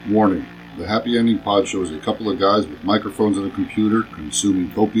Warning. The Happy Ending Pod Show is a couple of guys with microphones and a computer consuming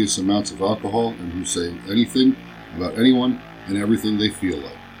copious amounts of alcohol and who say anything about anyone and everything they feel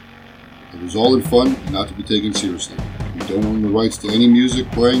like. It is all in fun and not to be taken seriously. We don't own the rights to any music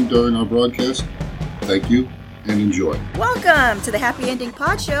playing during our broadcast. Thank you and enjoy. Welcome to the Happy Ending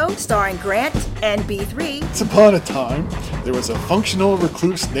Pod Show, starring Grant and B3. Once upon a time, there was a functional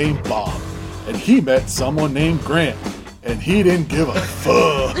recluse named Bob, and he met someone named Grant, and he didn't give a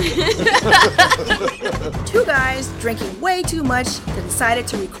fuck. Two guys drinking way too much decided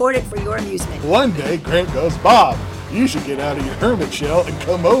to record it for your amusement. One day, Grant goes, Bob, you should get out of your hermit shell and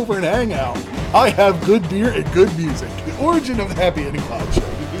come over and hang out. I have good beer and good music. The origin of the Happy Ending Pod Show.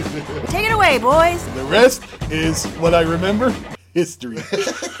 Take it away, boys. The rest is what I remember, history.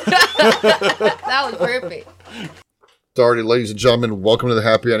 That was perfect. Started, ladies and gentlemen, welcome to the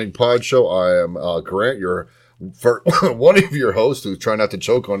Happy Ending Pod Show. I am Grant, your one of your hosts who's trying not to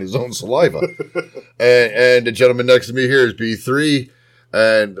choke on his own saliva. and the gentleman next to me here is B3.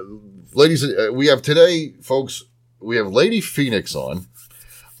 And ladies, we have today, folks, we have Lady Phoenix on.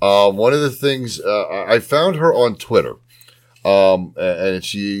 One of the things, I found her on Twitter. And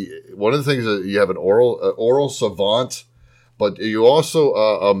one of the things that you have an oral savant, but you also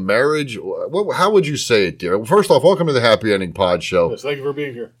a marriage. How would you say it, dear? First off, welcome to the Happy Ending Pod Show. Yes, thank you for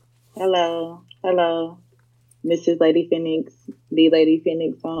being here. Hello. Mrs. Lady Phoenix, the Lady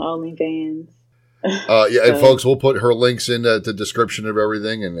Phoenix on OnlyFans. And folks, we'll put her links in the description of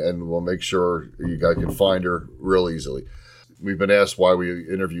everything, and we'll make sure you guys can find her real easily. We've been asked why we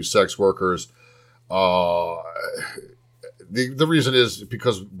interview sex workers. The reason is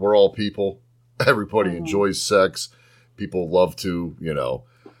because we're all people. Everybody enjoys sex. People love to,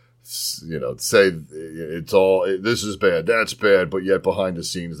 say it's all, this is bad, that's bad, but yet behind the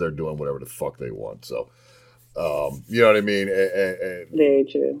scenes they're doing whatever the fuck they want. So, you know what I mean? And very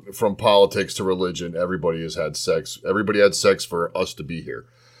true. From politics to religion, everybody has had sex. Everybody had sex for us to be here.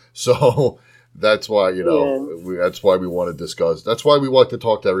 So that's why, that's why we want to discuss. That's why we want to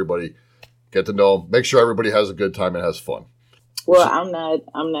talk to everybody, get to know them, make sure everybody has a good time and has fun. Well, I'm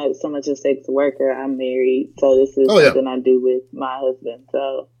not so much a sex worker. I'm married, so this is something I do with my husband.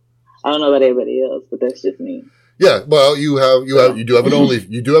 So I don't know about everybody else, but that's just me. Yeah, well, you do have an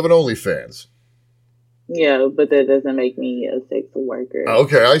OnlyFans. Yeah, but that doesn't make me a sex worker.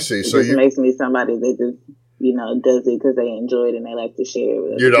 Okay, I see. So it makes me somebody that just does it because they enjoy it and they like to share it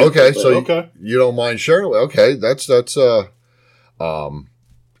with other people. Okay, so you don't mind sharing it. Okay, that's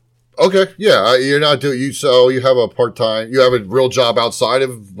okay, yeah, you're not doing you. So you have a part-time, you have a real job outside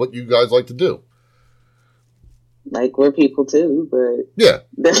of what you guys like to do. Like we're people too, but yeah,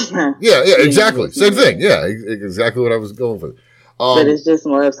 exactly, same thing. Yeah, exactly what I was going for. But it's just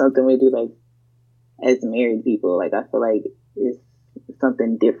more of something we do, like as married people. Like I feel like it's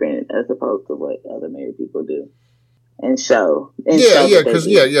something different as opposed to what other married people do and show. Because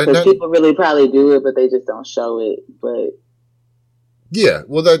people really probably do it, but they just don't show it. But yeah,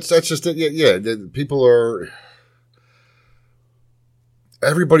 well, that's just it. Yeah. People are.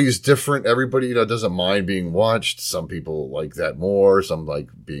 Everybody's different. Everybody, doesn't mind being watched. Some people like that more. Some like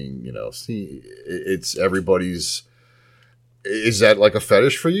being, it's everybody's. Is that like a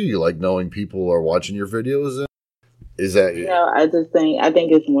fetish for you? You like knowing people are watching your videos? Is that? I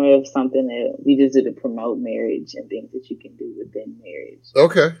think it's more of something that we just do to promote marriage and things that you can do within marriage.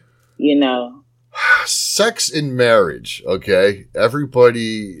 Okay. Sex in marriage, okay?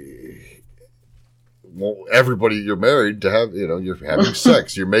 Everybody, you're married to have, you're having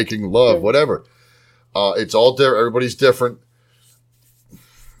sex, you're making love, whatever. It's all there. Everybody's different.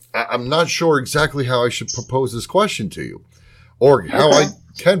 I'm not sure exactly how I should propose this question to you, or how I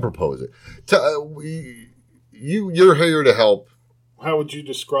can propose it. You're here to help. How would you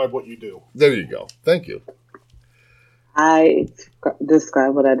describe what you do? There you go. Thank you. I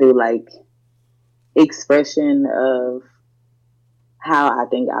describe what I do like expression of how I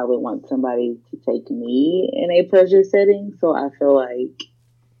think I would want somebody to take me in a pleasure setting. So I feel like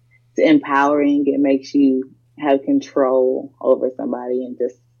it's empowering. It makes you have control over somebody and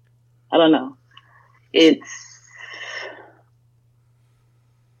just, I don't know. It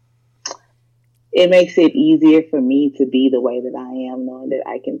makes it easier for me to be the way that I am, knowing that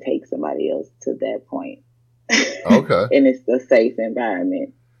I can take somebody else to that point. Okay. And it's a safe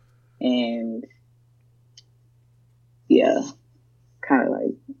environment. And yeah, kind of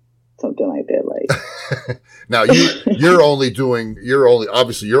like something like that. Like now you're only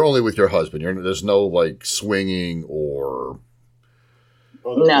with your husband. There's no like swinging or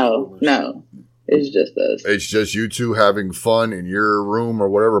no. It's just us. It's just you two having fun in your room or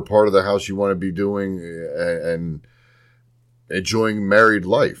whatever part of the house you want to be doing, and enjoying married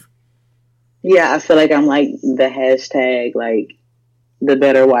life. Yeah, I feel like I'm like the hashtag, like the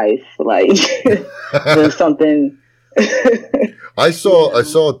better wife, like there's something. I saw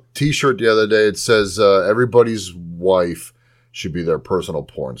a T-shirt the other day. It says everybody's wife should be their personal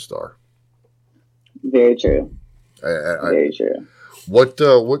porn star. Very true. Very true. What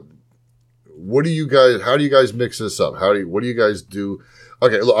do you guys? How do you guys mix this up? What do you guys do?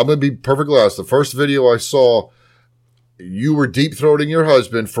 Okay, look, I'm gonna be perfectly honest. The first video I saw, you were deep throating your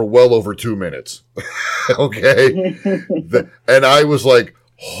husband for well over 2 minutes. Okay, and I was like,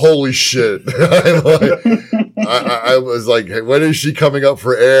 "Holy shit!" I was like, hey, when is she coming up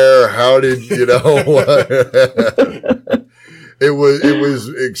for air? How did you know? It was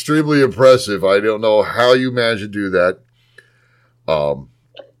extremely impressive. I don't know how you managed to do that.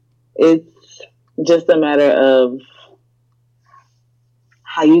 It's just a matter of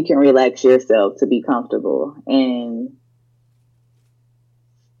how you can relax yourself to be comfortable and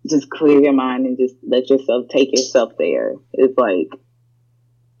just clear your mind and just let yourself take yourself there. It's like,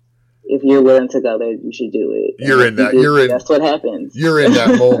 if you're willing to go there, you should do it. That's what happens. You're in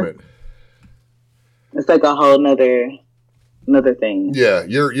that moment. It's like a whole nother thing. Yeah,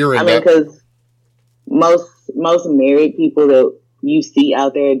 you're in that. I mean, because most married people that you see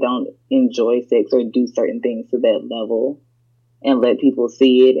out there don't enjoy sex or do certain things to that level and let people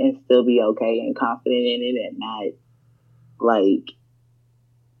see it and still be okay and confident in it and not like,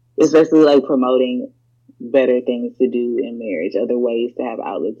 especially like promoting better things to do in marriage, other ways to have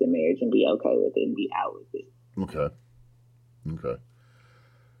outlets in marriage and be okay with it and be out with it. Okay.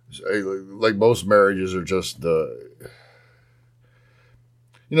 So, like most marriages are just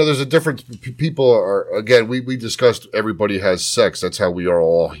there's a difference. People are, again, we discussed everybody has sex. That's how we are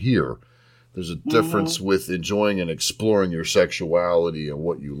all here. There's a difference with enjoying and exploring your sexuality and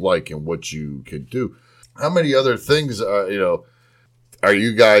what you like and what you can do. How many other things, are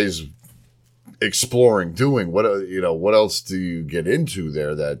you guys exploring doing? What else do you get into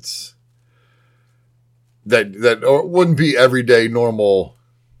there that wouldn't be everyday normal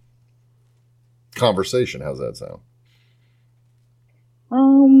conversation? How's that sound?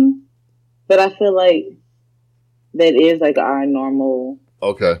 But I feel like that is like our normal,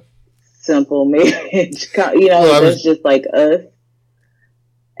 simple marriage. That's just like us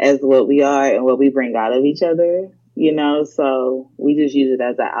as what we are and what we bring out of each other. So we just use it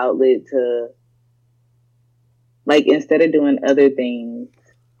as an outlet to, like, instead of doing other things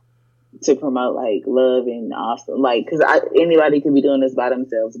to promote like love and awesome, like, because anybody could be doing this by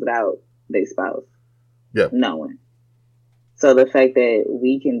themselves without their spouse knowing. So the fact that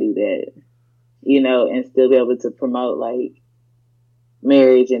we can do that, and still be able to promote like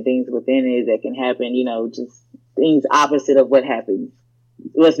marriage and things within it that can happen, just things opposite of what's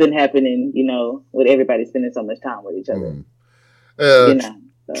been happening, with everybody spending so much time with each other.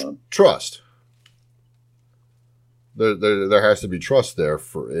 Trust. There has to be trust there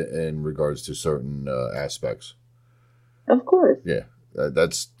in regards to certain aspects. Of course. Yeah,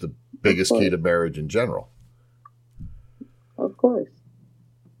 that's the biggest key to marriage in general. Of course.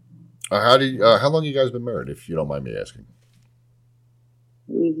 How long you guys been married, if you don't mind me asking?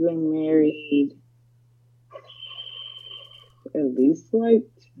 We've been married at least like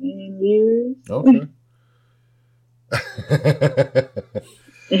 10 years. Okay.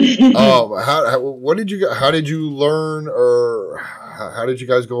 How did you learn, or how did you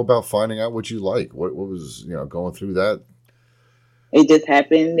guys go about finding out what you like? What was, going through that? It just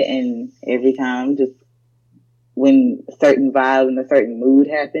happened, and every time, just when a certain vibe and a certain mood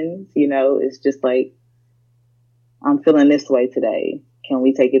happens, it's just like, I'm feeling this way today. Can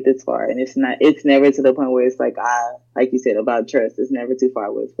we take it this far? And it's never to the point where it's like, like you said about trust, it's never too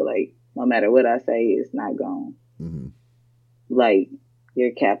far where it's like, no matter what I say, it's not gone. Mm-hmm. Like,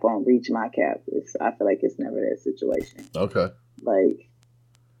 your cap won't reach my cap. I feel like it's never that situation. Okay. Like,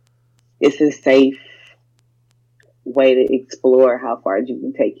 it's a safe way to explore how far you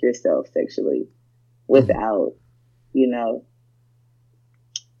can take yourself sexually without,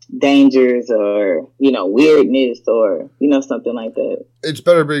 dangers or, weirdness or, something like that. It's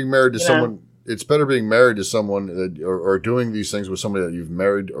better being married to someone. It's better being married to someone that, or doing these things with somebody that you've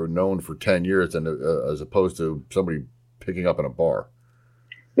married or known for 10 years than as opposed to somebody picking up in a bar.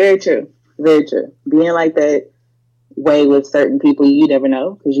 Very true. Very true. Being like that way with certain people, you never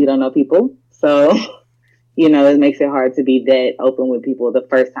know because you don't know people. So, it makes it hard to be that open with people the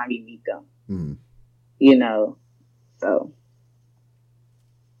first time you meet them. Mm-hmm. So.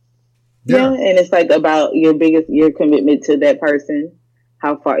 Yeah. And it's like about your commitment to that person.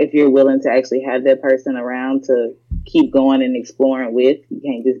 How far, if you're willing to actually have that person around to keep going and exploring with, you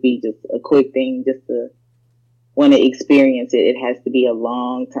can't just be just a quick thing just to want to experience it, it has to be a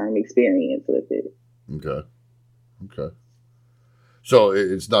long-term experience with it. Okay. Okay. So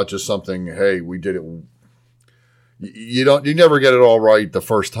it's not just something, hey, we did it. You never get it all right the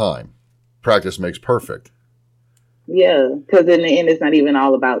first time. Practice makes perfect. Yeah, because in the end, it's not even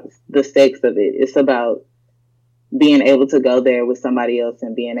all about the sex of it. It's about being able to go there with somebody else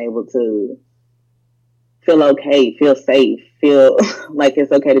and being able to feel okay, feel safe, feel like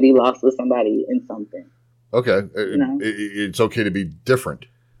it's okay to be lost with somebody in something. Okay. You know? It's okay to be different.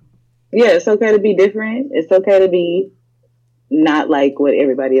 Yeah, it's okay to be different. It's okay to be not like what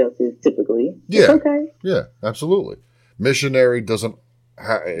everybody else is typically. Yeah. It's okay. Yeah, absolutely. Missionary doesn't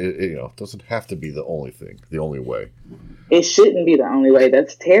doesn't have to be the only thing, the only way. It shouldn't be the only way.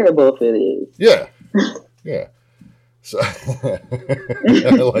 That's terrible if it is. Yeah. Yeah. So I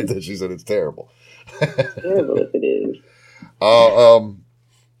like that she said it's terrible. Terrible if it is.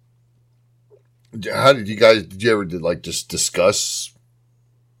 How did you ever just discuss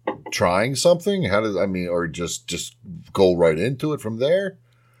trying something? Or just go right into it from there?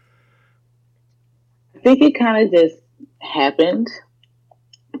 I think it kind of just happened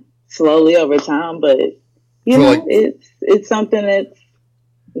slowly over time, but you know, it's something that's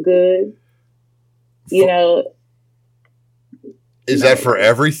good. You know, is that for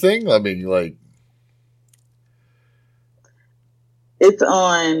everything? I mean, like, it's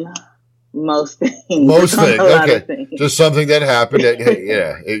on most things. Most things, okay. Things. Just something that happened. Hey,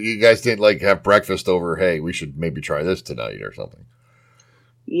 yeah, you guys didn't have breakfast over. Hey, we should maybe try this tonight or something.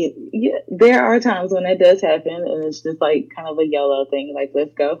 Yeah, there are times when that does happen, and it's just like kind of a YOLO thing. Like,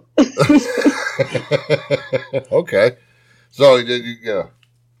 let's go. Okay, so yeah.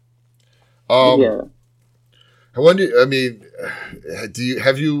 Yeah.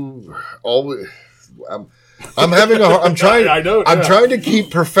 Have you always? I'm having I'm trying. I know. I'm trying to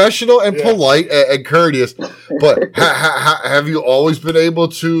keep professional and polite and courteous. But have you always been able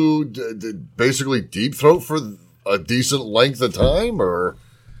to basically deep throat for a decent length of time, or?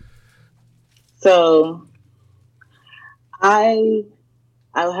 So, I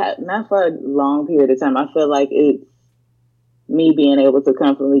have not for a long period of time. I feel like it's me being able to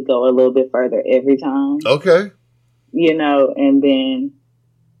comfortably go a little bit further every time. Okay. You know, and then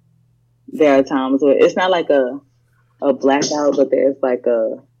there are times where it's not like a blackout, but there's like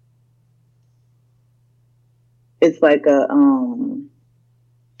it's like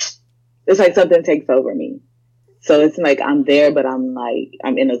something takes over me. So it's like I'm there, but I'm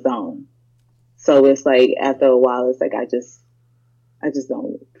in a zone. So it's like after a while, it's like I just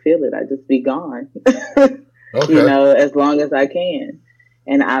don't feel it. I just be gone. Okay. You know, as long as I can.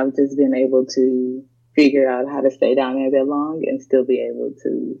 And I've just been able to figure out how to stay down there that long and still be able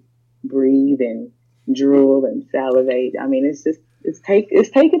to breathe and drool and salivate. I mean, it's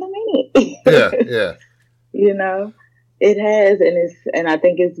taken a minute. Yeah. You know, it has, and I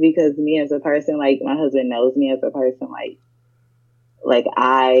think it's because me as a person, like my husband knows me as a person, like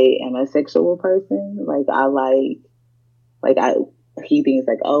I am a sexual person. He thinks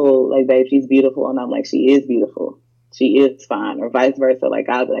like, oh, like, babe, she's beautiful. And I'm like, she is beautiful. She is fine, or vice versa. Like,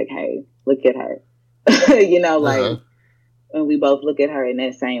 I'll be like, hey, look at her. You know, like, and we both look at her in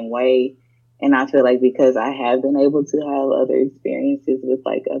that same way. And I feel like because I have been able to have other experiences with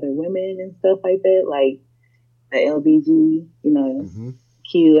like other women and stuff like that, like the LBG, you know,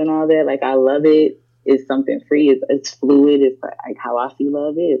 Q and all that, like I love it. It's something free. It's fluid. It's like how I see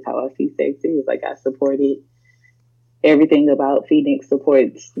love it. It's how I see sex. It's like I support it. Everything about Phoenix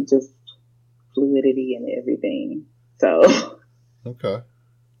supports just fluidity and everything. So. Okay.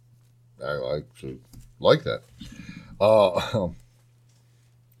 I like that.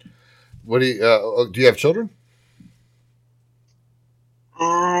 What do you have children?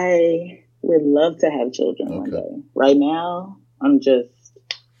 I would love to have children one day. Right now, I'm just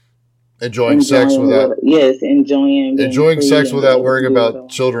enjoying sex without enjoying sex without worrying about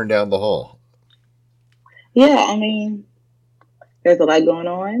children down the hall. Yeah, I mean, there's a lot going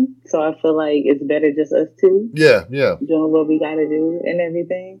on, so I feel like it's better just us two. Yeah. Doing what we got to do and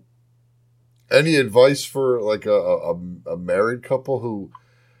everything. Any advice for like a married couple who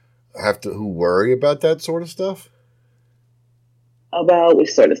worry about that sort of stuff? About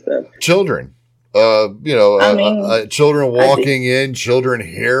which sort of stuff? Children. Children walking in, children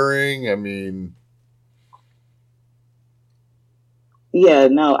hearing. I mean, yeah,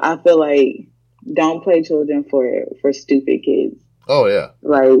 no, I feel like don't play children for stupid kids. Oh yeah,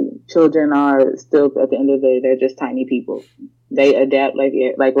 like children are still at the end of the day, they're just tiny people. They adapt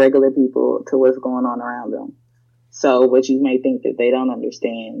like regular people to what's going on around them. So what you may think that they don't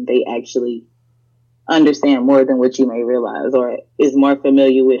understand, they actually understand more than what you may realize, or is more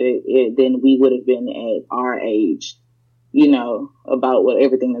familiar with it than we would have been at our age, about what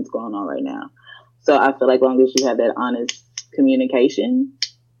everything that's going on right now. So I feel like as long as you have that honest communication,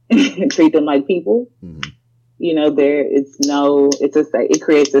 treat them like people, it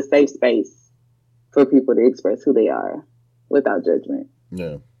creates a safe space for people to express who they are without judgment.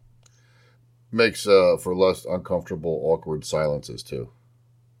 Yeah. Makes for less uncomfortable, awkward silences too.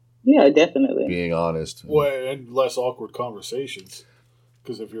 Yeah, definitely. Being honest. And less awkward conversations.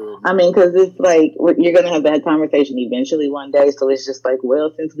 Because because it's like you're going to have that conversation eventually one day. So it's just like,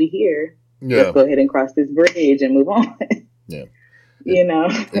 well, since we're here, let's go ahead and cross this bridge and move on. Yeah.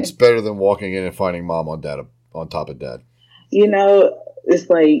 It's better than walking in and finding mom on top of dad. It's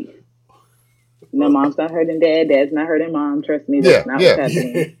like, no, mom's not hurting dad. Dad's not hurting mom. Trust me, that's not what's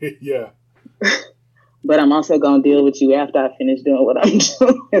happening. Yeah. But I'm also going to deal with you after I finish doing what I'm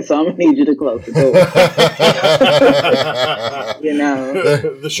doing. So I'm going to need you to close the door.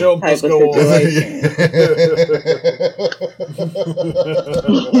 The show must go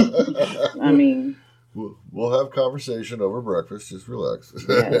on. I mean, we'll have conversation over breakfast. Just relax.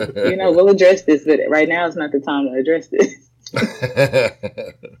 Yeah. We'll address this, but right now it's not the time to address this.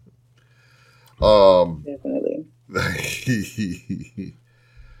 Definitely.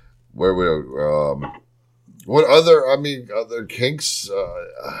 Where we what other kinks?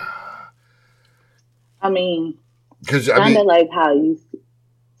 Because kind of like how you.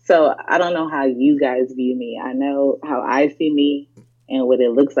 So I don't know how you guys view me. I know how I see me and what it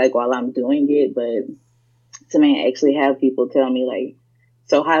looks like while I'm doing it, but to actually have people tell me like,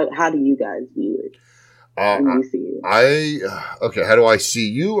 so how do you guys view it? When you see it? How do I see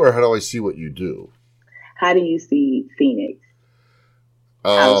you, or how do I see what you do? How do you see Phoenix?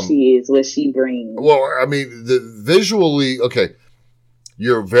 How she is, what she brings. Well, visually, okay,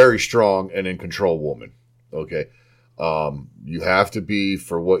 you're a very strong and in control woman. Okay, you have to be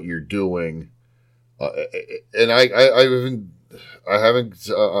for what you're doing, and I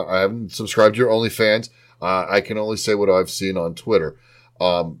haven't subscribed to your OnlyFans. I can only say what I've seen on Twitter.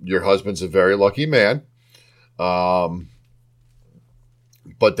 Your husband's a very lucky man. But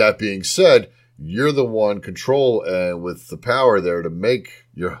that being said, you're the one control and with the power there to make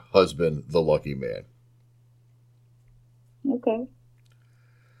your husband the lucky man. Okay.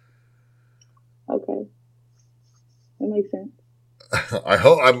 That makes sense. I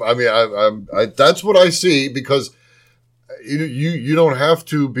hope. That's what I see, because you don't have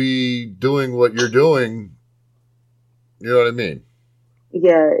to be doing what you're doing. You know what I mean?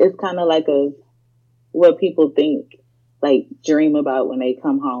 Yeah, it's kind of like what people think, like dream about when they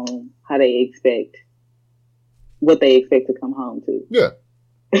come home, what they expect to come home to. Yeah.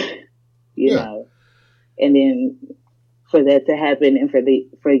 you know, and then for that to happen and for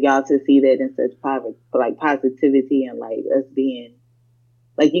y'all to see that in such positivity and like us being,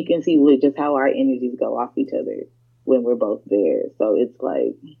 like you can see with just how our energies go off each other when we're both there. So it's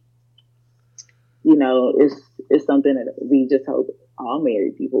like, it's something that we just hope all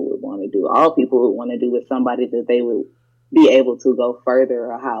married people would want to do. All people would want to do with somebody that they would be able to go further,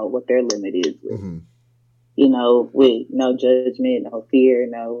 or what their limit is with. Mm-hmm. With no judgment, no fear,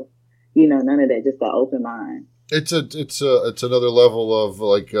 none of that, just an open mind. It's another level of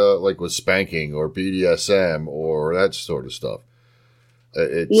like with spanking or BDSM or that sort of stuff.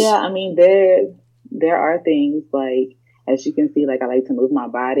 There are things like, as you can see, like I like to move my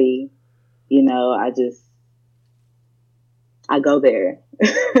body. I go there.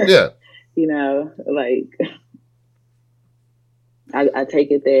 Yeah. I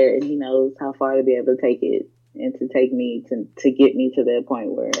take it there, and he knows how far to be able to take it and to take me to get me to that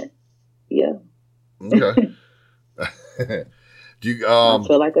point where, yeah. Okay. Do you I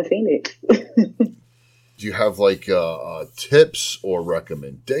feel like a phoenix. Do you have like tips or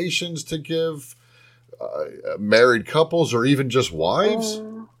recommendations to give married couples or even just wives?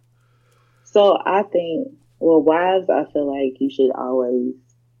 So I think, wives, I feel like you should always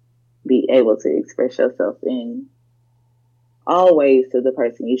be able to express yourself in always to the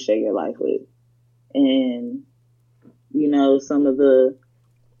person you share your life with. And,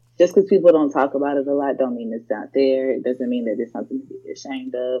 just because people don't talk about it a lot don't mean it's not there. It doesn't mean that it's something to be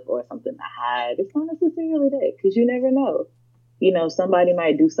ashamed of or something to hide. It's not necessarily that, because you never know. Somebody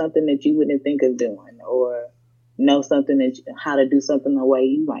might do something that you wouldn't think of doing, or know something how to do something the way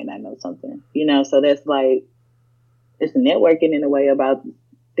you might not know something. So that's like, it's networking in a way about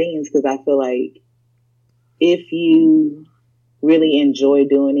things, because I feel like if you really enjoy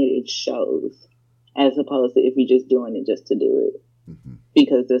doing it, it shows, as opposed to if you're just doing it just to do it. Mm-hmm.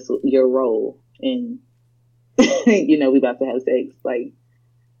 Because that's your role. And, we about to have sex. Like,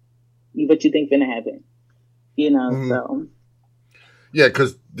 what you think gonna happen. You know, Mhm. so Yeah,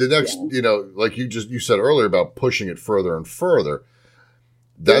 because the next, yeah. like you said earlier about pushing it further and further,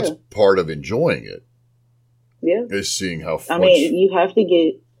 that's Yeah. part of enjoying it, Yeah. is seeing how I much. mean, you have to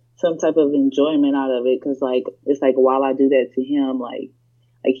get some type of enjoyment out of it because, like, it's like while I do that to him, like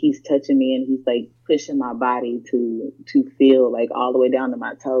he's touching me and he's like pushing my body to feel like all the way down to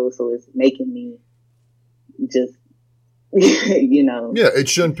my toes, so it's making me just Yeah, it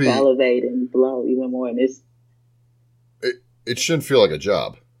shouldn't be. salivate and blow even more. And It shouldn't feel like a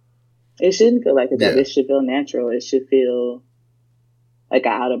job. it shouldn't feel like a job. Yeah. It should feel natural. It should feel like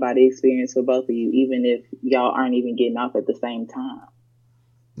an out of body experience for both of you, even if y'all aren't even getting off at the same time.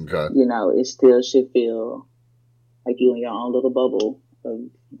 Okay. You know, it still should feel like you in your own little bubble of,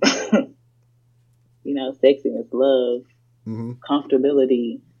 sexiness, love, Hmm.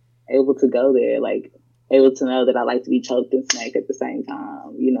 comfortability, able to go there, like able to know that I like to be choked and smacked at the same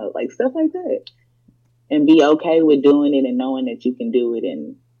time, like stuff like that. And be okay with doing it and knowing that you can do it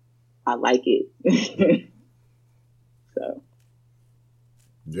and I like it. So.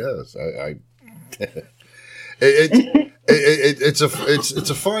 Yes, it's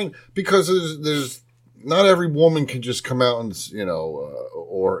a fine, because there's not every woman can just come out and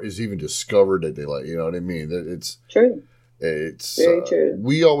or is even discovered that they like, you know what I mean? It's True. It's Very true.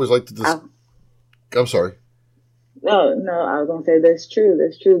 We always like to. I'm sorry. No, I was gonna say that's true.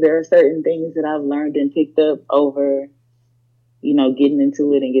 That's true. There are certain things that I've learned and picked up over, getting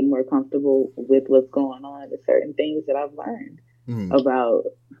into it and getting more comfortable with what's going on. There's certain things that I've learned about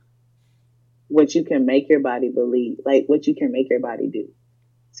what you can make your body believe, like what you can make your body do,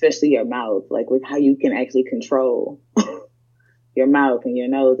 especially your mouth, like with how you can actually control your mouth and your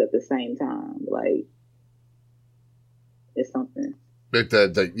nose at the same time. Like, it's something.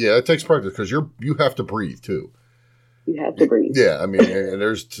 It takes practice because you have to breathe too. You have to breathe. Yeah, I mean, and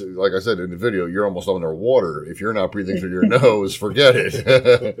there's, like I said in the video, you're almost underwater. If you're not breathing through your nose, forget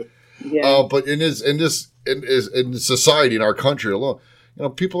it. Yeah. But in society, in our country alone,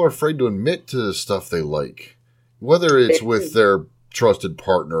 people are afraid to admit to the stuff they like, whether it's with their trusted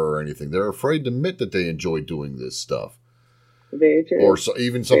partner or anything. They're afraid to admit that they enjoy doing this stuff. Very true. Or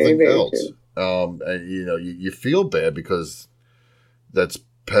even something very else. And you feel bad because that's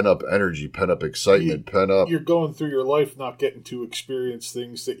pent up energy, pent up excitement, pent up. You're going through your life not getting to experience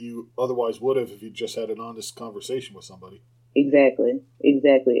things that you otherwise would have if you just had an honest conversation with somebody. Exactly.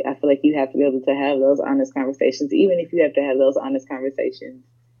 I feel like you have to be able to have those honest conversations, even if you have to have those honest conversations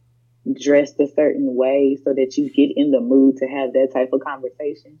dressed a certain way so that you get in the mood to have that type of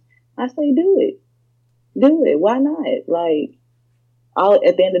conversation. I say do it. Why not? Like,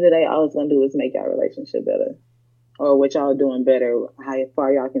 at the end of the day, all it's going to do is make our relationship better. Or what y'all doing better, how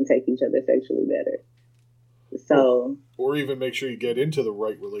far y'all can take each other sexually better. So, or even make sure you get into the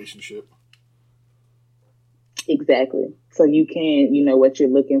right relationship. Exactly. So you can, what you're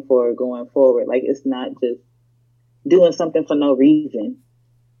looking for going forward. Like, it's not just doing something for no reason.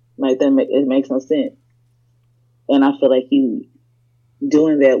 Like, it makes no sense. And I feel like you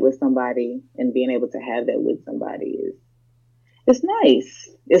doing that with somebody and being able to have that with somebody it's nice.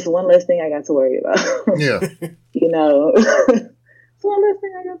 It's one less thing I got to worry about. Yeah. It's one less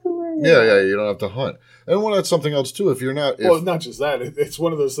thing I got to worry about. Yeah, you don't have to hunt. And that's something else too. Well, not just that. It's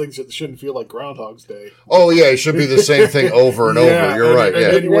one of those things that shouldn't feel like Groundhog's Day. Oh yeah, it should be the same thing over and over. You're right. And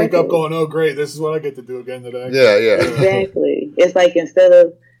Yeah. then you wake up going, "Oh, great! This is what I get to do again today." Yeah. Exactly. It's like instead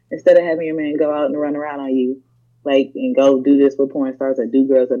of having your man go out and run around on you, like, and go do this with porn stars or do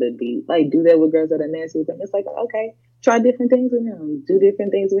girls that are deep, like do that with girls that are nasty with them. It's like, okay, try different things with him. Do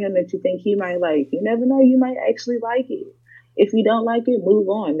different things with him that you think he might like. You never know, you might actually like it. If you don't like it, move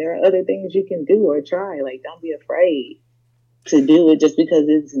on. There are other things you can do or try. Like, don't be afraid to do it just because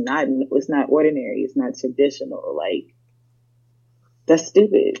it's not ordinary. It's not traditional. Like, that's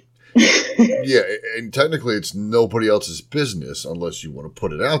stupid. Yeah, and technically it's nobody else's business unless you want to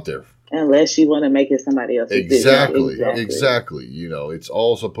put it out there. Unless you want to make it somebody else's Exactly. business. Exactly. It's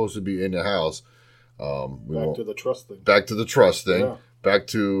all supposed to be in the house. Back to the trust thing. Yeah. Back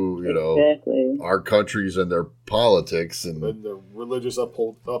to, exactly. our countries and their politics and the religious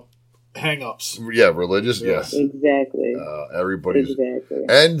hang-ups. Yeah, religious, yes. Exactly. Everybody's exactly.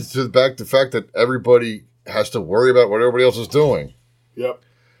 And the fact that everybody has to worry about what everybody else is doing. Yep.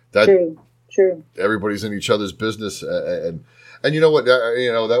 True. Everybody's in each other's business, and you know what?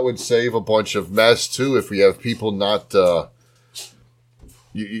 That would save a bunch of mess too if we have people not.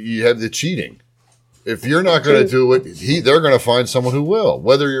 You have the cheating. If you're not going to do it, they're going to find someone who will,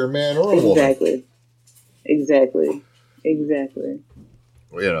 whether you're a man or a woman. Exactly.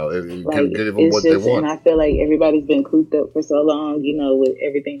 You know, you Like, can give them it's what just, they and want. I feel like everybody's been cooped up for so long, you know, with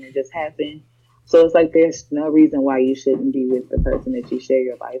everything that just happened. So it's like there's no reason why you shouldn't be with the person that you share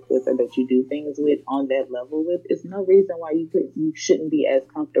your life with or that you do things with on that level with. It's no reason why you shouldn't be as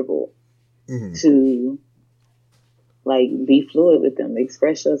comfortable to like be fluid with them,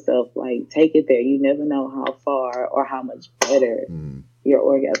 express yourself, like take it there. You never know how far or how much better your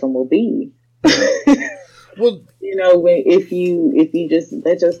orgasm will be. Well, You know, if you just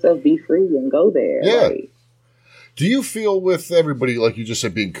let yourself be free and go there. Yeah. Like, do you feel with everybody, like you just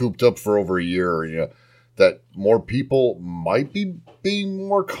said, being cooped up for over a year, you know, that more people might be being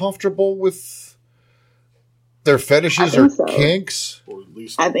more comfortable with their fetishes or so. kinks? Or at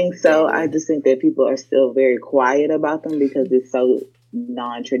least I think so. I just think that people are still very quiet about them because it's so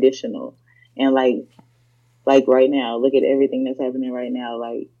non-traditional. And like right now, look at everything that's happening right now.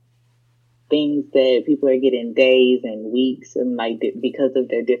 Like things that people are getting days and weeks and like because of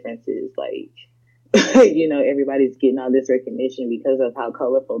their differences. Like, you know, everybody's getting all this recognition because of how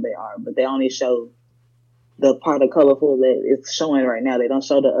colorful they are, but they only show the part of colorful that it's showing right now. They don't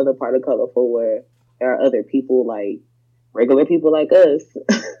show the other part of colorful where there are other people, like regular people like us,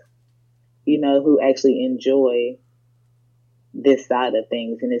 you know, who actually enjoy this side of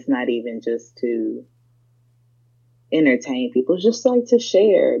things. And it's not even just to entertain people, it's just like to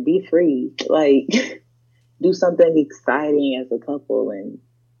share, be free, like do something exciting as a couple and,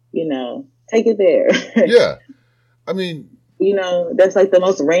 you know, take it there. Yeah. I mean, you know, that's like the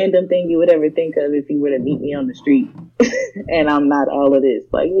most random thing you would ever think of if you were to meet me on the street and I'm not all of this.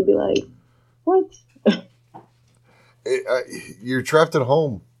 Like, you'd be like, what? you're trapped at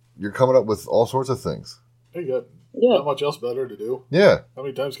home. You're coming up with all sorts of things. Hey, you got Yeah. not much else better to do. Yeah. How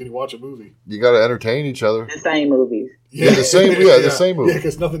many times can you watch a movie? You got to entertain each other. The same movies. Yeah, the same movie. Yeah,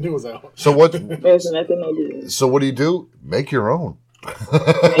 because nothing new was out. So what? There's nothing to do. So what do? Make your own.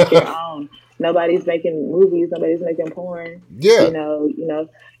 Make your own. Nobody's making movies. Nobody's making porn. Yeah.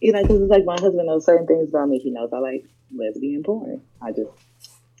 Because it's like my husband knows certain things about me. He knows I like lesbian porn.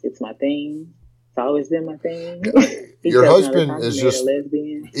 It's my thing. It's always been my thing. Your husband is just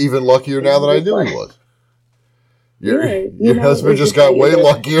lesbian. even luckier now than I knew he was. Yeah, Your husband just got way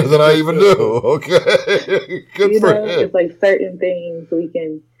luckier than I even knew. Okay. Good for him. It's like certain things we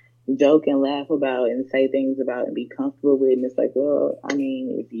can joke and laugh about and say things about and be comfortable with. And it's like, well, I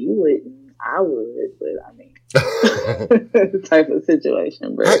mean, if you wouldn't, I would. But I mean, type of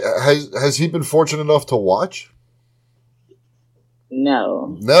situation, bro. Has he been fortunate enough to watch?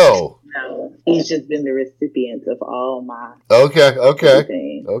 No. He's just been the recipient of all my Okay.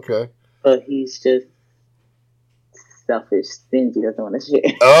 everything. Okay. But he's just selfish, stingy, doesn't want to share.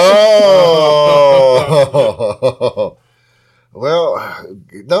 Oh. Well,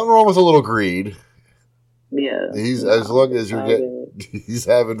 nothing wrong with a little greed. Yeah. He's as long as he's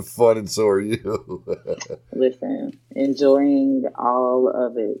having fun, and so are you. Listen, enjoying all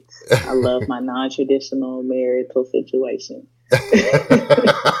of it. I love my non-traditional marital situation.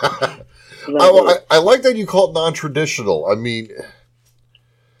 I like that you call it non-traditional. I mean,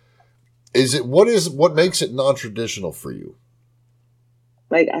 what makes it non-traditional for you?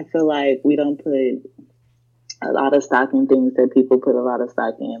 Like, I feel like we don't put a lot of stock in things that people put a lot of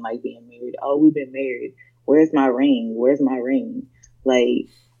stock in, like being married. Oh, we've been married. Where's my ring? Where's my ring? Like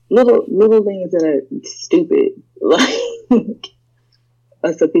little things that are stupid. Like,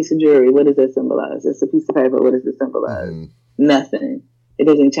 it's a piece of jewelry. What does that symbolize? It's a piece of paper. What does it symbolize? Mm-hmm. Nothing. It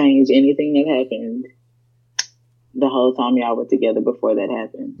doesn't change anything that happened the whole time y'all were together before that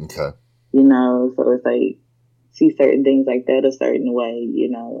happened. Okay. You know, so it's like, see certain things like that a certain way, you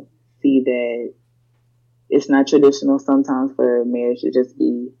know, see that it's not traditional sometimes for marriage to just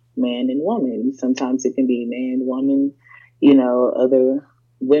be man and woman. Sometimes it can be man, woman, you know, other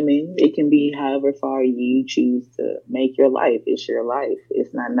women. It can be however far you choose to make your life. It's your life.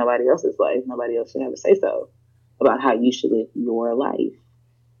 It's not nobody else's life. Nobody else should have a say-so about how you should live your life.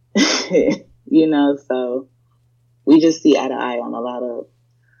 You know, so we just see eye to eye on a lot of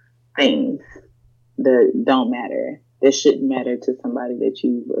things that don't matter, that shouldn't matter to somebody that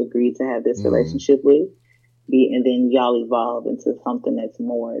you've agreed to have this relationship with. And then y'all evolve into something that's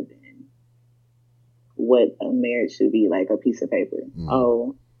more than what a marriage should be, like a piece of paper.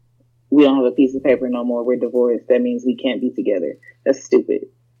 Oh, we don't have a piece of paper no more. We're divorced. That means we can't be together. That's stupid.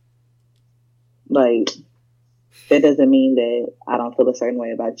 Like, that doesn't mean that I don't feel a certain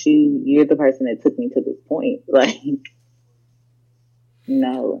way about you. You're the person that took me to this point. Like,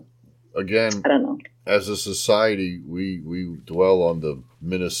 no. Again, I don't know. As a society, we dwell on the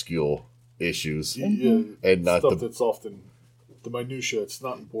minuscule issues, and not stuff that's often the minutia. It's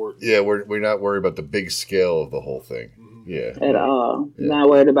not important. Yeah, we're not worried about the big scale of the whole thing. Mm-hmm. Yeah. at all. Yeah. Not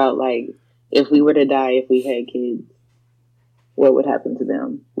worried about like if we were to die, if we had kids, what would happen to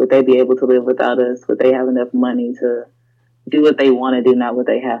them? Would they be able to live without us? Would they have enough money to do what they want to do, not what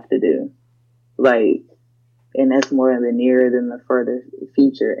they have to do? Like, and that's more in the nearer than the further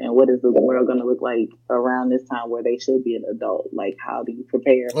future. And what is the world going to look like around this time where they should be an adult? Like, how do you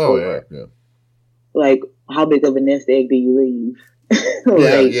prepare Oh, for yeah. like, how big of a nest egg do you leave?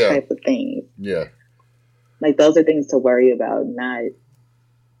 Type of thing. Yeah. Like, those are things to worry about, not,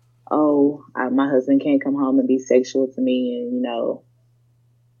 my husband can't come home and be sexual to me and, you know,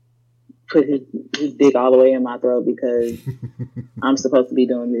 put his dick all the way in my throat because I'm supposed to be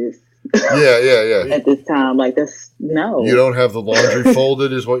doing this. Yeah. At this time. Like, that's, no. You don't have the laundry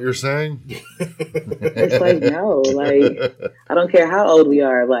folded is what you're saying? It's like, no. Like, I don't care how old we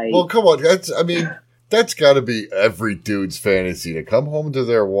are. Like, well, come on. That's got to be every dude's fantasy to come home to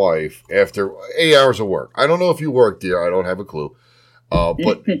their wife after 8 hours of work. I don't know if you work, dear. I don't have a clue.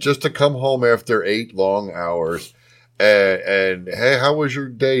 But just to come home after 8 long hours and hey, how was your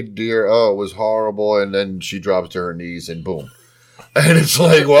day, dear? Oh, it was horrible. And then she drops to her knees and boom. And it's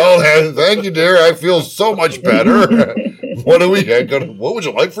like, well, thank you, dear. I feel so much better. What would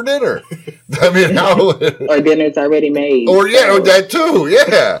you like for dinner? I mean, how? Or dinner's already made. Or that too.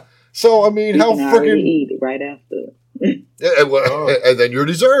 Yeah. So I mean, you how can freaking eat it right after. and then your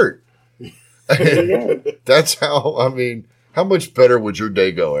dessert. That's how. I mean, how much better would your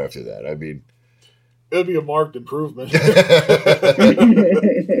day go after that? I mean, it'd be a marked improvement.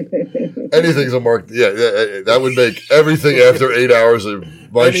 Anything's a marked. Yeah, that would make everything after 8 hours of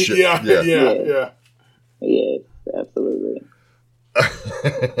my shit. Yeah. Yes, absolutely.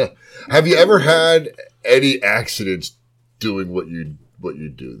 Have you ever had any accidents doing what you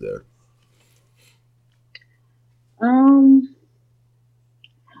do there?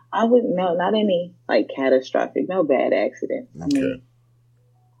 I wouldn't know. Not any like catastrophic. No bad accidents. Okay. I mean,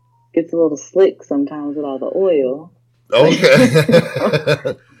 gets a little slick sometimes with all the oil.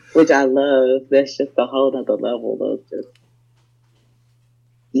 Okay. Which I love. That's just a whole other level of just,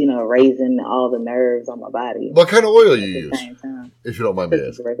 you know, raising all the nerves on my body. What kind of oil you use? Same time. If you don't mind me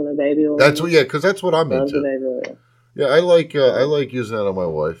Just asking. regular baby oil. Because that's what I'm Love the into. baby oil. Yeah, I like using that on my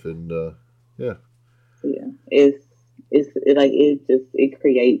wife, and yeah. Yeah, it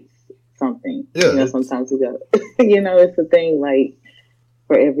creates something. Yeah, you know, sometimes we go, you know, it's a thing like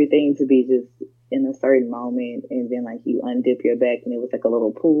for everything to be just in a certain moment, and then like you undip your back, and it was like a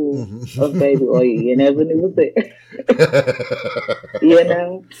little pool of baby oil you never knew was there. You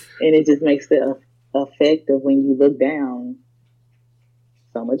know, and it just makes the effect of when you look down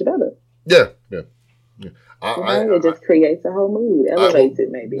so much better. Yeah. It just creates a whole mood, elevates it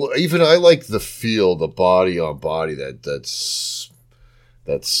maybe. Well, even I like the feel, the body on body that's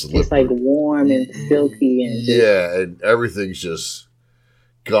slippery. It's like warm and silky and and everything's just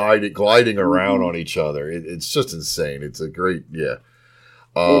gliding around on each other. It's just insane. It's a great it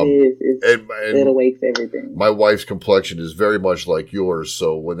is. It awakes everything. My wife's complexion is very much like yours,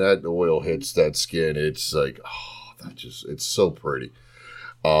 so when that oil hits that skin, it's like it's so pretty.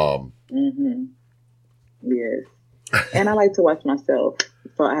 Yes. And I like to watch myself.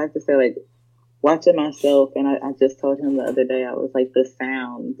 So I have to say, like, watching myself, and I just told him the other day, I was like, the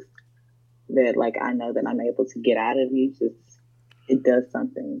sounds that, like, I know that I'm able to get out of you, it does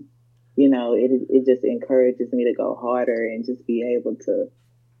something. You know, it just encourages me to go harder and just be able to,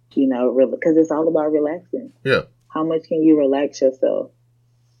 you know, because it's all about relaxing. Yeah. How much can you relax yourself?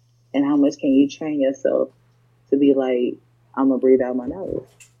 And how much can you train yourself to be like, I'm going to breathe out my nose.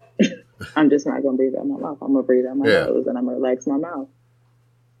 I'm just not going to breathe out my mouth. I'm going to breathe out my nose and I'm going to relax my mouth.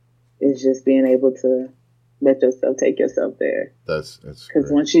 It's just being able to let yourself take yourself there. That's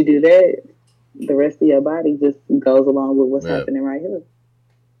because once you do that, the rest of your body just goes along with what's happening right here.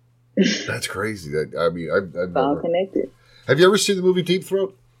 That's crazy. I've it's all connected. Have you ever seen the movie Deep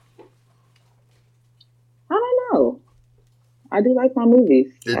Throat? I don't know. I do like my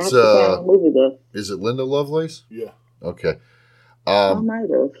movies. It's movie though. Is it Linda Lovelace? Yeah. Okay. I might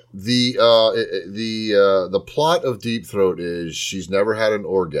have. The plot of Deep Throat is she's never had an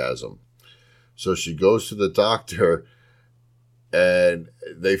orgasm, so she goes to the doctor, and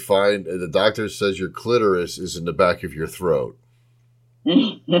the doctor says your clitoris is in the back of your throat.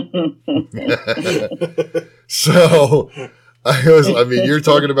 So you're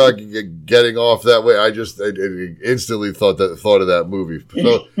talking about getting off that way. I instantly thought of that movie.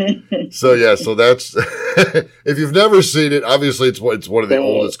 So that's if you've never seen it, obviously it's one of the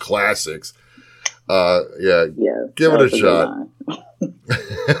oldest classics. Give it a shot.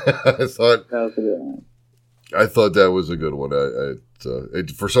 I thought that was a good one.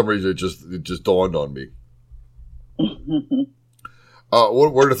 For some reason it just dawned on me.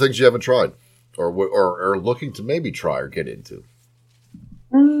 What are the things you haven't tried, or looking to maybe try or get into?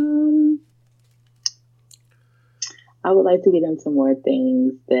 I would like to get into more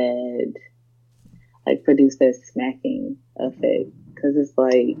things that like produce that smacking effect, because it's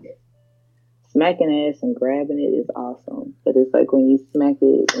like smacking ass and grabbing it is awesome, but it's like when you smack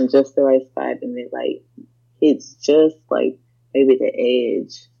it in just the right spot and it like hits just like maybe the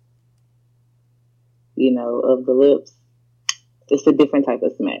edge, of the lips. It's a different type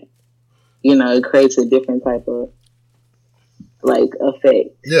of smack. It creates a different type of like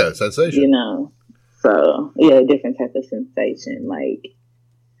effect. Yeah, sensation. So yeah, a different type of sensation. Like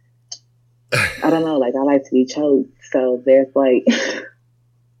I don't know. Like I like to be choked, so there's I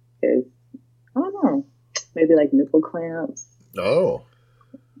don't know, maybe like nipple clamps. Oh,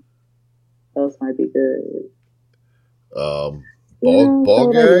 those might be good. Ball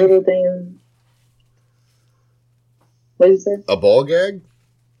gag. Like little things. What did you say? A ball gag?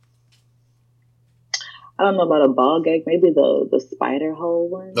 I don't know about a ball gag. Maybe the spider hole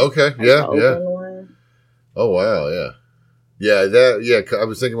one. Okay, like yeah. One. Oh wow, yeah. I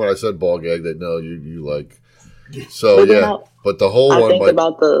was thinking when I said ball gag that no, you like. So but but the whole one.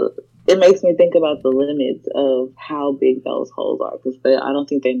 It makes me think about the limits of how big those holes are, because I don't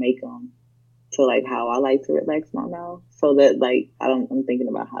think they make them to like how I like to relax my mouth. So that like I'm thinking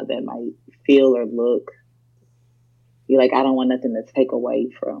about how that might feel or look. I don't want nothing to take away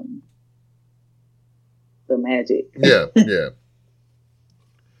from the magic. Yeah.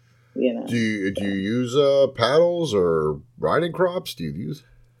 Do you use paddles or riding crops? Do you use?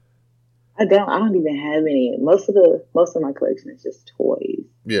 I don't even have any. Most of my collection is just toys.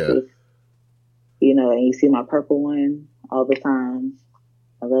 Yeah. Just, and you see my purple one all the time.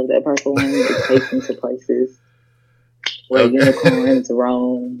 I love that purple one. It takes me to places where unicorns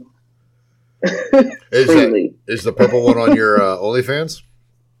roam. Is the purple one on your OnlyFans?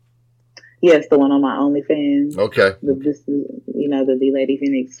 Yes, the one on my OnlyFans. Okay. The D Lady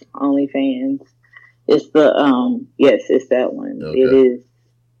Phoenix OnlyFans. It's it's that one. Okay. It is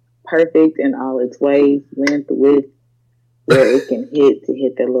perfect in all its ways, length, width, where it can hit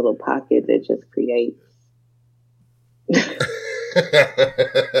that little pocket that just creates.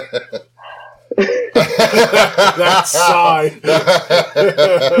 That sigh.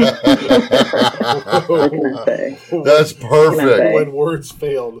 What can I say? That's perfect. When words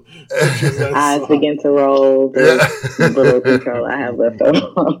failed, eyes begin to roll. The little control I have left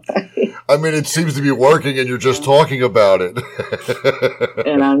over. I mean, it seems to be working, and you're just talking about it.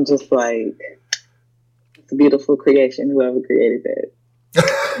 And I'm just like, it's a beautiful creation. Whoever created that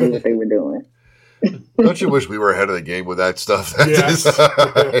knew what they were doing. Don't you wish we were ahead of the game with that stuff? Yes.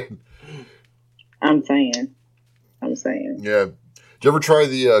 I'm saying. Yeah. Did you ever try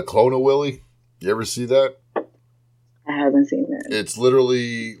the Clone a Willy? You ever see that? I haven't seen that. It's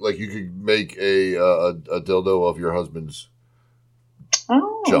literally like you could make a dildo of your husband's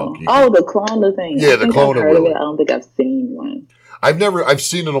junk. The clone thing. Yeah, the Clone a Willy. I don't think I've seen one. I've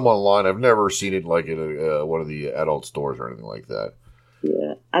seen them online. I've never seen it like in one of the adult stores or anything like that.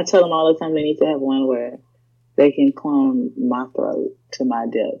 Yeah, I tell them all the time they need to have one where they can clone my throat to my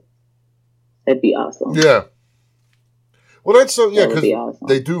depth. That'd be awesome. Yeah. Well, that's so because awesome.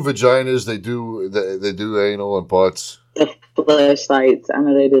 They do vaginas, they do anal and butts. The fleshlights, I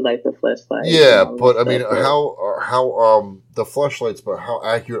know they do like the fleshlights. Yeah, but I mean, how the fleshlights? But how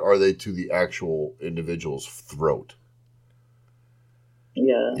accurate are they to the actual individual's throat?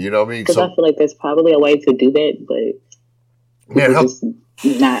 Yeah, you know what I mean. Because I feel like there's probably a way to do that, but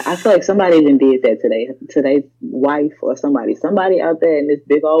I feel like somebody even did that today. Today's wife or somebody out there in this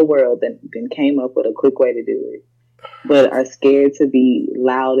big old world that then came up with a quick way to do it, but are scared to be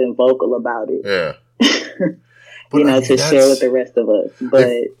loud and vocal about it. Yeah. To share with the rest of us.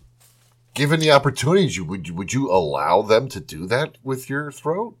 But given the opportunities, would you allow them to do that with your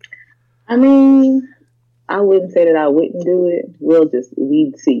throat? I mean, I wouldn't say that I wouldn't do it.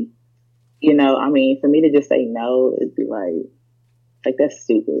 We'd see. I mean, for me to just say no, it'd be like that's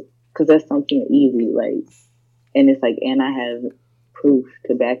stupid, because that's something easy, and it's like, and I have proof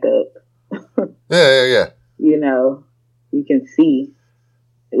to back up. Yeah. You can see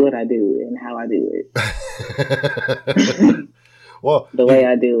what I do and how I do it. Well, the way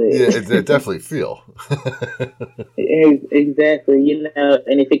I do it. Yeah, it definitely feel. Exactly,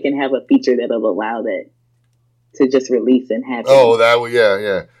 and if it can have a feature that'll allow that to just release and happen. Oh, that would,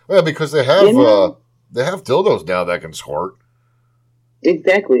 yeah. Well, because they have dildos now that can squirt.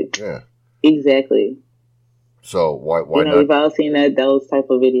 Exactly. Yeah. Exactly. So why not? We've all seen those type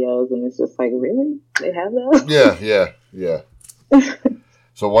of videos, and it's just like, really? They have those? Yeah.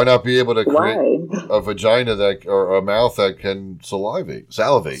 So why not be able to create Why? a vagina or a mouth that can salivate?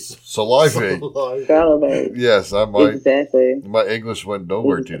 Salivate. Salivate. Yes, Exactly. my English went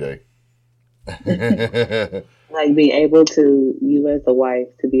nowhere today. Like be able to, you as a wife,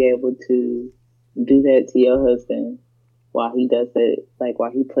 to be able to do that to your husband while he does it, like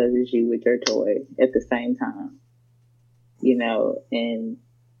while he pleasures you with your toy at the same time. You know, and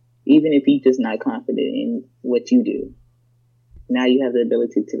even if he's just not confident in what you do, now you have the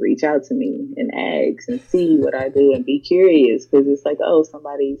ability to reach out to me and ask and see what I do and be curious, because it's like, oh,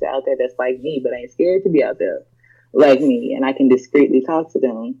 somebody's out there that's like me, but ain't scared to be out there like me, and I can discreetly talk to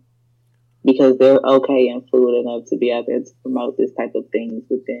them because they're okay and fluid enough to be out there to promote this type of things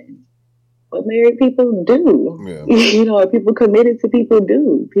within what married people do. Yeah. You know, what people committed to people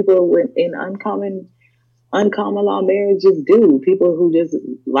do. People in uncommon law marriages do. People who just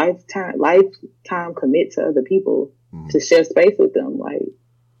lifetime commit to other people to share space with them. Like,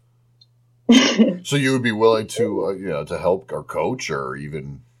 so you would be willing to, to help or coach or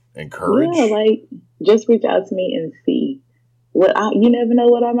even encourage? Yeah, like just reach out to me and see you never know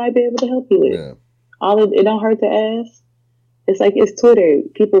what I might be able to help you with. Yeah. It don't hurt to ask. It's like, it's Twitter.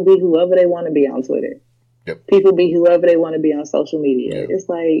 People be whoever they want to be on Twitter. Yep. People be whoever they want to be on social media. Yeah. It's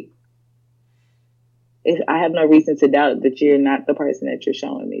like, I have no reason to doubt that you're not the person that you're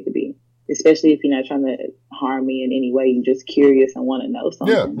showing me to be. Especially if you're not trying to harm me in any way. You're just curious and want to know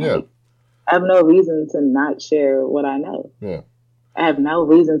something. Yeah. Like, I have no reason to not share what I know. Yeah. I have no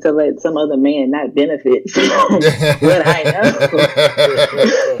reason to let some other man not benefit from what I know.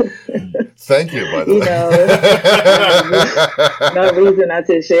 Thank you, by the way. No reason not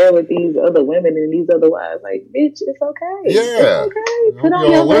to share with these other women and these other wives. Like, bitch, it's okay. Yeah. It's okay. Put on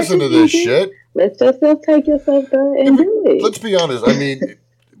y'all your listen to this shit. Let yourself take yourself there and do it. Let's be honest. I mean,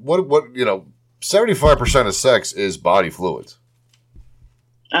 what 75% of sex is body fluids.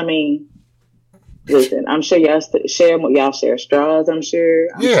 I mean, listen, I'm sure y'all share straws. I'm sure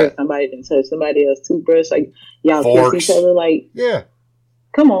somebody didn't touch somebody else's toothbrush. Like, y'all Forks. kiss each other. Like, yeah,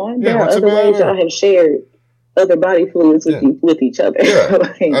 come on. Yeah, There are what's the other ways matter? y'all have shared other body fluids with each other. Yeah.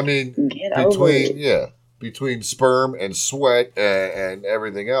 Like, I mean, get over it. between sperm and sweat and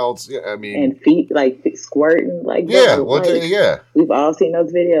everything else. Yeah, I mean, And feet squirting. Like, yeah, bro, what? like, Yeah, we've all seen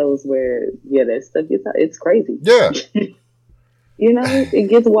those videos where that stuff it's crazy. yeah. You know, it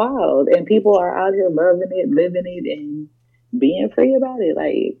gets wild, and people are out here loving it, living it, and being free about it.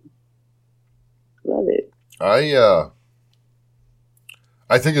 Like, love it.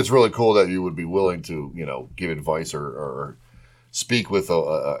 I think it's really cool that you would be willing to, give advice or speak with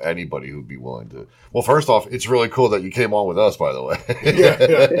anybody who'd be willing to. Well, first off, it's really cool that you came on with us, by the way.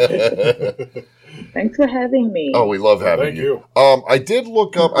 Thanks for having me. Oh, we love having Thank you. I did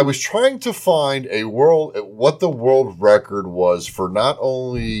look up. I was trying to find what the world record was for not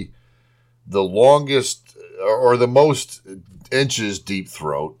only the longest or the most inches deep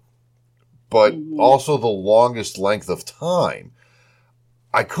throat, but also the longest length of time.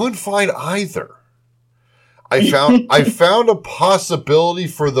 I couldn't find either. I found a possibility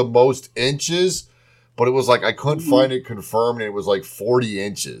for the most inches, but it was like I couldn't find it confirmed, and it was like 40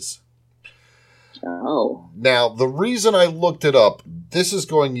 inches. Oh. Now, the reason I looked it up, this is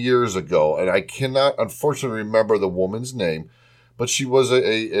going years ago, and I cannot, unfortunately, remember the woman's name, but she was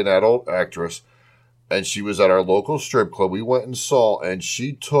an adult actress, and she was at our local strip club. We went and saw, and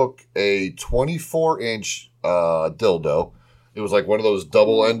she took a 24-inch dildo. It was like one of those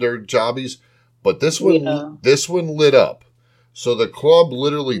double-ender jobbies, but this one lit up. So the club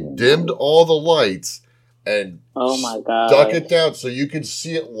literally dimmed all the lights and stuck it down so you could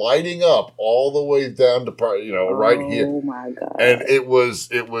see it lighting up all the way down to right here. Oh my god! And it was,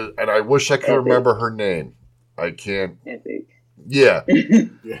 and I wish I could remember her name. I can't. Epic. Yeah.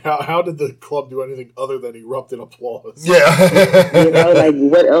 How did the club do anything other than erupt in applause? Yeah. Like,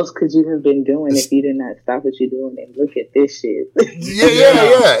 what else could you have been doing if you did not stop what you're doing and look at this shit?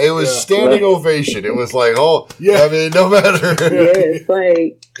 Yeah. It was standing ovation. It was like, I mean, no matter. It's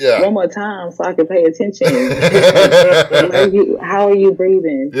like, one more time so I can pay attention. How are you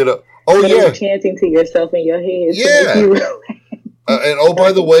breathing? You're chanting to yourself in your head. Yeah. And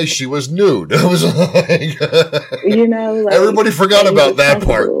by the way, she was nude. It was like, everybody forgot about that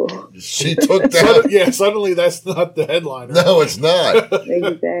part. She took that. Suddenly that's not the headliner. No, it's not.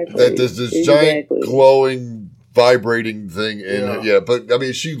 Exactly. That there's this giant glowing, vibrating thing in it. Yeah, but I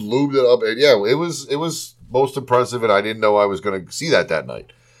mean, she lubed it up, and it was most impressive, and I didn't know I was going to see that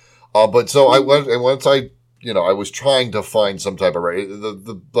night. But so I went, and once I was trying to find some type of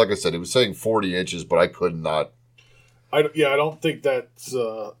like I said, it was saying 40 inches, but I could not. I don't think that's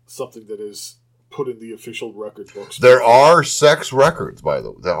something that is put in the official record books. There are sex records, by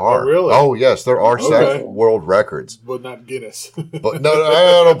the way. There are. Oh, really? Oh, yes, there are sex Okay. world records. But not Guinness. But no,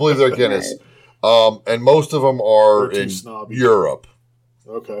 I don't believe they're Guinness. And most of them are They're too in snobby. Europe.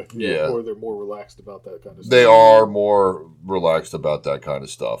 Okay. Yeah. Or they're more relaxed about that kind of stuff. They are more relaxed about that kind of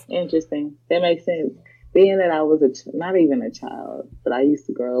stuff. Interesting. That makes sense. Being that I was not even a child, but I used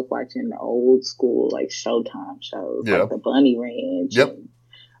to grow up watching the old school like Showtime shows, Yeah. like the Bunny Ranch, Yep. and,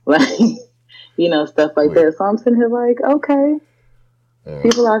 like stuff like that. So I'm sitting here like, okay, Yeah.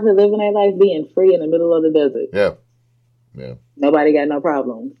 people out here living their life being free in the middle of the desert. Yeah. Yeah. Nobody got no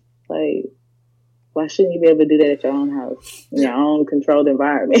problems. Like, why shouldn't you be able to do that at your own house, in your own controlled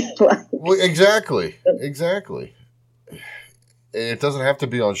environment? Like, Well, exactly. Exactly. And it doesn't have to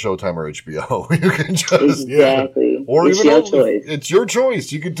be on Showtime or HBO. You can just, exactly. or It's even your on- choice. It's your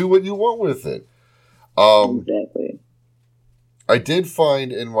choice. You can do what you want with it. Exactly. I did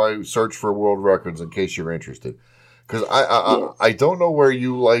find in my search for world records, in case you're interested, because I don't know where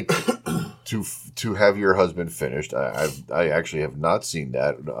you like to have your husband finished. I actually have not seen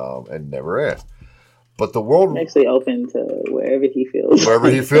that and never asked. But the world, I'm actually open to wherever he feels. wherever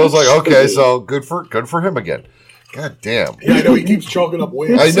he feels like, okay, so good for him again. God damn. Yeah, I know he keeps chalking up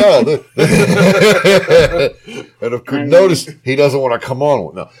wins. I know. And of course, notice he doesn't want to come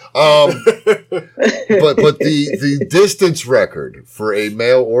on. No. But the distance record for a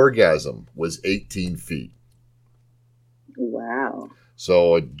male orgasm was 18 feet. Wow.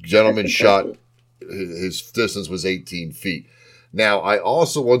 So a gentleman That's shot, impressive. his distance was 18 feet. Now, I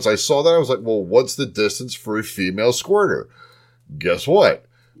also, once I saw that, I was like, well, what's the distance for a female squirter? Guess what?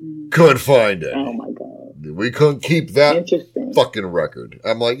 Couldn't find it. Oh my god. We couldn't keep that Interesting. fucking record.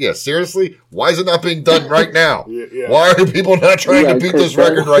 I'm like, yeah, seriously? Why is it not being done right now? Yeah. Why are people not trying Yeah, to beat 'cause this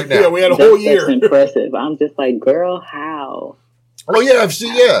record right now? Yeah, we had a whole That's year. impressive. I'm just like, girl, how? Oh yeah, I've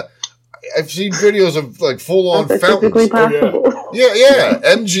seen videos of like full on How's that physically fountains. possible? Yeah,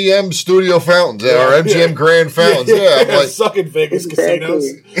 MGM studio fountains or MGM Grand fountains. Yeah, I'm like, suck in Vegas casinos.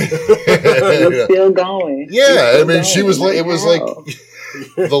 It's still going. yeah. It's I still mean, she going. was like, it was like How?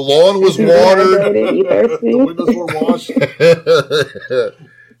 the lawn was You watered. hydrated? You thirsty? The windows were washed.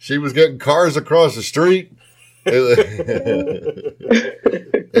 She was getting cars across the street. But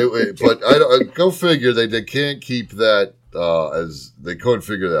go figure, they can't keep that as they couldn't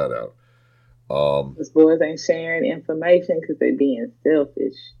figure that out. Those boys ain't sharing information because they being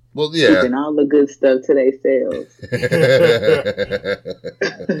selfish. Well, yeah. Keeping all the good stuff to themselves.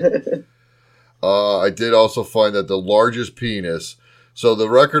 I did also find that the largest penis, so the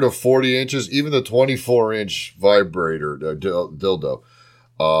record of 40 inches, even the 24-inch vibrator, dildo,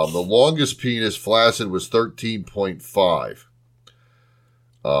 the longest penis flaccid was 13.5.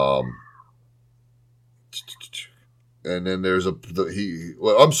 And then there's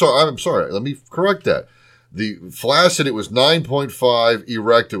I'm sorry. Let me correct that. The flaccid, it was 9.5.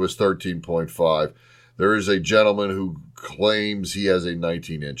 Erect, it was 13.5. There is a gentleman who claims he has a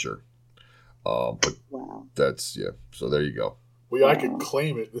 19-incher. But Wow. that's, yeah. So there you go. Well, I can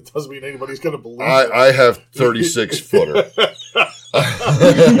claim it. It doesn't mean anybody's going to believe it. I have 36 footer.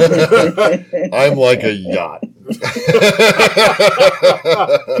 I'm like a yacht.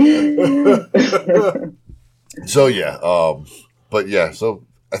 So yeah, but yeah, so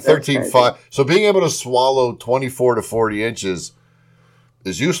a 13.5. So being able to swallow 24 to 40 inches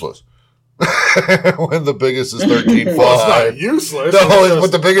is useless. When the biggest is 13.5. Well, it's not useless.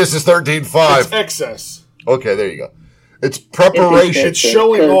 But the biggest is 13.5. It's excess. Okay, there you go. It's preparation. It's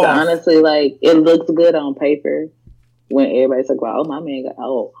showing 'Cause off. honestly, like, it looks good on paper when everybody's like, wow, my man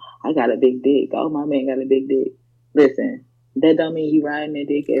I got a big dick. Oh, my man got a big dick. Listen, that don't mean you riding that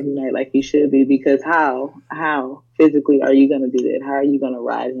dick every night like you should be, because how physically are you going to do that? How are you going to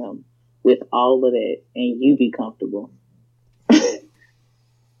ride him with all of that and you be comfortable?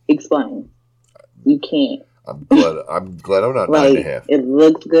 Explain. You can't. I'm glad I'm not Like, 9.5. it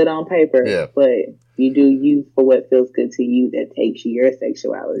looks good on paper, Yeah. but you do you for what feels good to you that takes your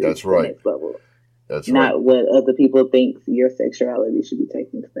sexuality That's to right. the next level. That's right. Not what other people think your sexuality should be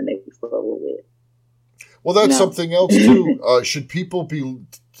taken to the next level with. Well, that's No. something else too. Should people be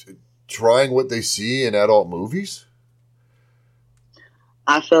trying what they see in adult movies?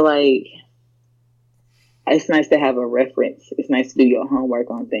 I feel like it's nice to have a reference. It's nice to do your homework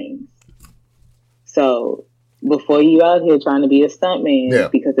on things. So before you out here trying to be a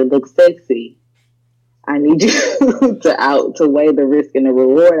stuntman because it looks sexy, I need you to weigh the risk and the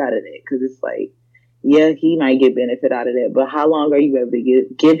reward out of that. Because it's like, yeah, he might get benefit out of that, but how long are you able to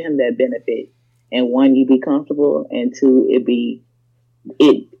give him that benefit? And one, you be comfortable, and two,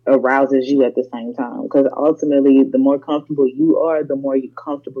 it arouses you at the same time. Because ultimately, the more comfortable you are, the more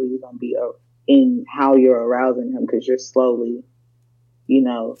comfortable you're gonna be in how you're arousing him, because you're slowly, you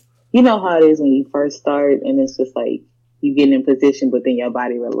know how it is when you first start, and it's just like you get in position, but then your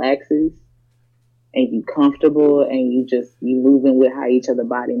body relaxes and you comfortable, and you moving with how each other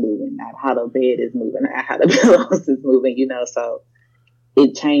body moving, not how the bed is moving, not how the pillows is moving, so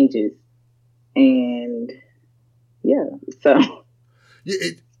it changes. And yeah, so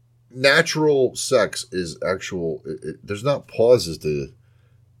natural sex is actual. There's not pauses to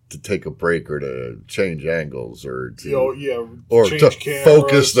take a break or to change angles or to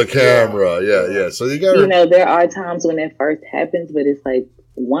focus the camera. Yeah. So you got there are times when that first happens, but it's like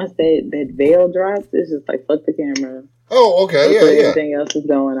once that veil drops, it's just like fuck the camera. Oh, okay, yeah. Everything else is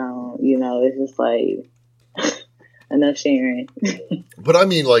going on. It's just like enough sharing. But I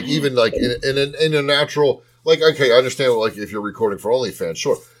mean, like even like in a natural, like, okay, I understand. Like if you're recording for OnlyFans,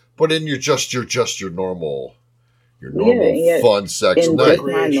 sure, but in your normal fun sex and night. Just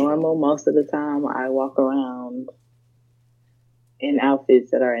my normal. Most of the time, I walk around in outfits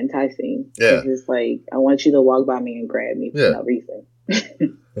that are enticing. Yeah, it's like I want you to walk by me and grab me for no reason.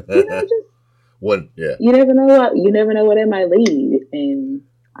 Just when you never know. You never know where that might lead, and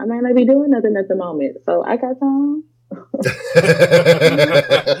I might not be doing nothing at the moment, so I got time.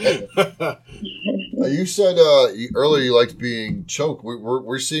 You said earlier you liked being choked.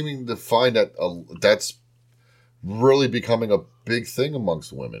 We're seeming to find that that's really becoming a big thing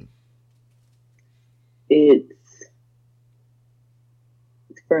amongst women.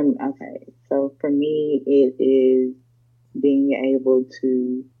 So for me, it is being able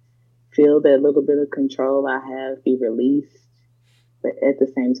to feel that little bit of control I have be released, but at the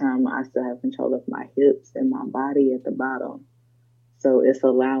same time, I still have control of my hips and my body at the bottom. So it's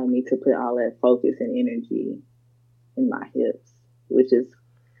allowing me to put all that focus and energy in my hips, which is,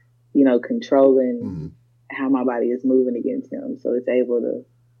 controlling how my body is moving against him. So it's able to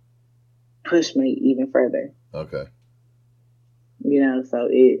push me even further. Okay. So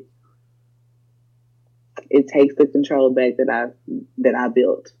it takes the control back that I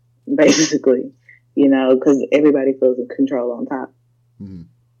built, basically, because everybody feels in control on top. Mm-hmm.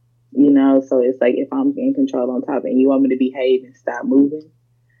 So it's like if I'm in control on top and you want me to behave and stop moving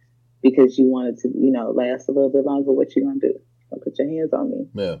because you want it to, last a little bit longer, what you gonna do? You're gonna put your hands on me.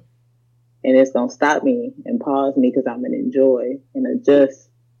 Yeah. And it's gonna stop me and pause me because I'm gonna enjoy and adjust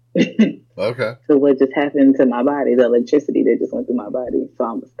okay. to what just happened to my body, the electricity that just went through my body. So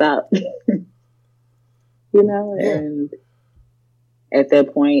I'm gonna stop. And at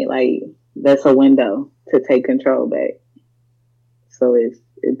that point, like that's a window to take control back. So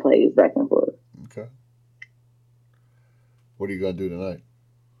it plays back and forth. Okay. What are you going to do tonight?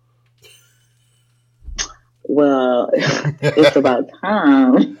 Well, it's about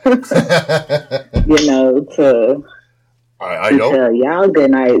time, to tell y'all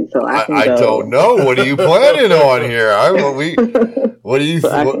good night. So I can go. I don't know. What are you planning on here? What do you?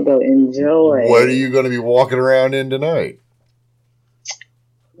 So I can go enjoy. What are you going to be walking around in tonight?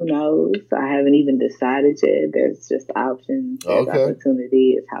 Who knows? I haven't even decided yet. There's just options. There's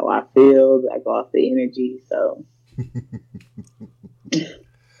opportunity. It's how I feel. I go off the energy. So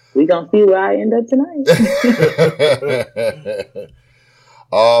we gonna see where I end up tonight.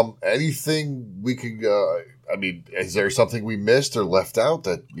 Anything we could? Is there something we missed or left out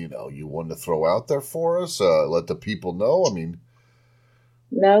that you wanted to throw out there for us? Let the people know.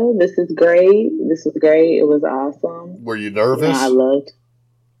 No, this is great. This was great. It was awesome. Were you nervous? I loved.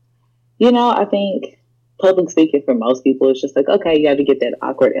 I think public speaking for most people is just like, okay, you have to get that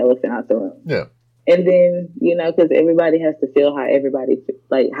awkward elephant out the room. Yeah. And then, because everybody has to feel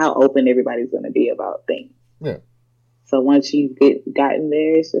how open everybody's going to be about things. Yeah. So once you've gotten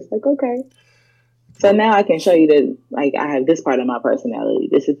there, it's just like, okay. So now I can show you that, I have this part of my personality.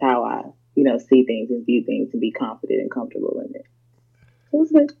 This is how I, see things and view things and be confident and comfortable in it. So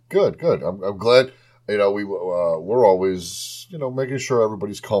it's good. Good. I'm glad. We're always, making sure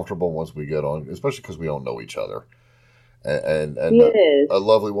everybody's comfortable once we get on, especially because we don't know each other. And yes. a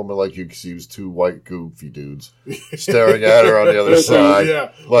lovely woman like you sees two white goofy dudes staring at her on the other side.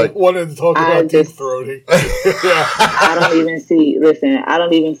 Yeah, like wanted to talk about deep throating. I don't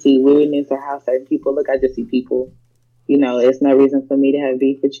even see weirdness or how certain people look. I just see people. It's no reason for me to have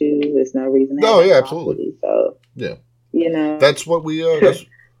beef with you. It's no reason. Absolutely. So that's what we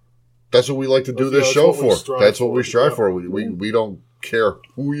that's what we like to do this show for. That's what we strive for. We don't care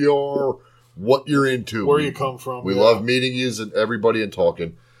who you are, what you're into, where you come from. We love meeting you and everybody and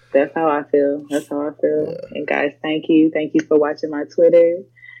talking. That's how I feel. Yeah. And guys, thank you for watching my Twitter.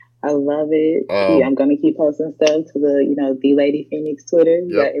 I love it. I'm gonna keep posting stuff to the The Lady Phoenix Twitter.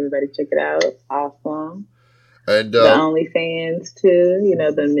 You got everybody check it out. It's awesome. And the OnlyFans too. You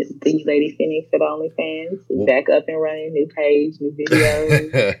know, the Lady Phoenix at OnlyFans, back up and running, new page, new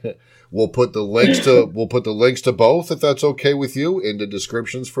videos. We'll put the links to both, if that's okay with you, in the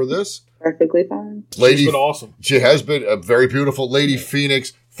descriptions for this. Perfectly fine. She's been awesome. She has been a very beautiful Lady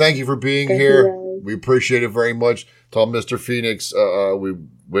Phoenix. Thank you for being Thank here. you, We appreciate it very much. Tell Mr. Phoenix we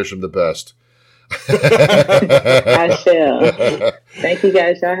wish him the best. I shall. Thank you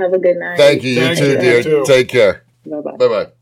guys. Y'all have a good night. Thank you. You too, dear. Take care. Bye-bye. Bye-bye.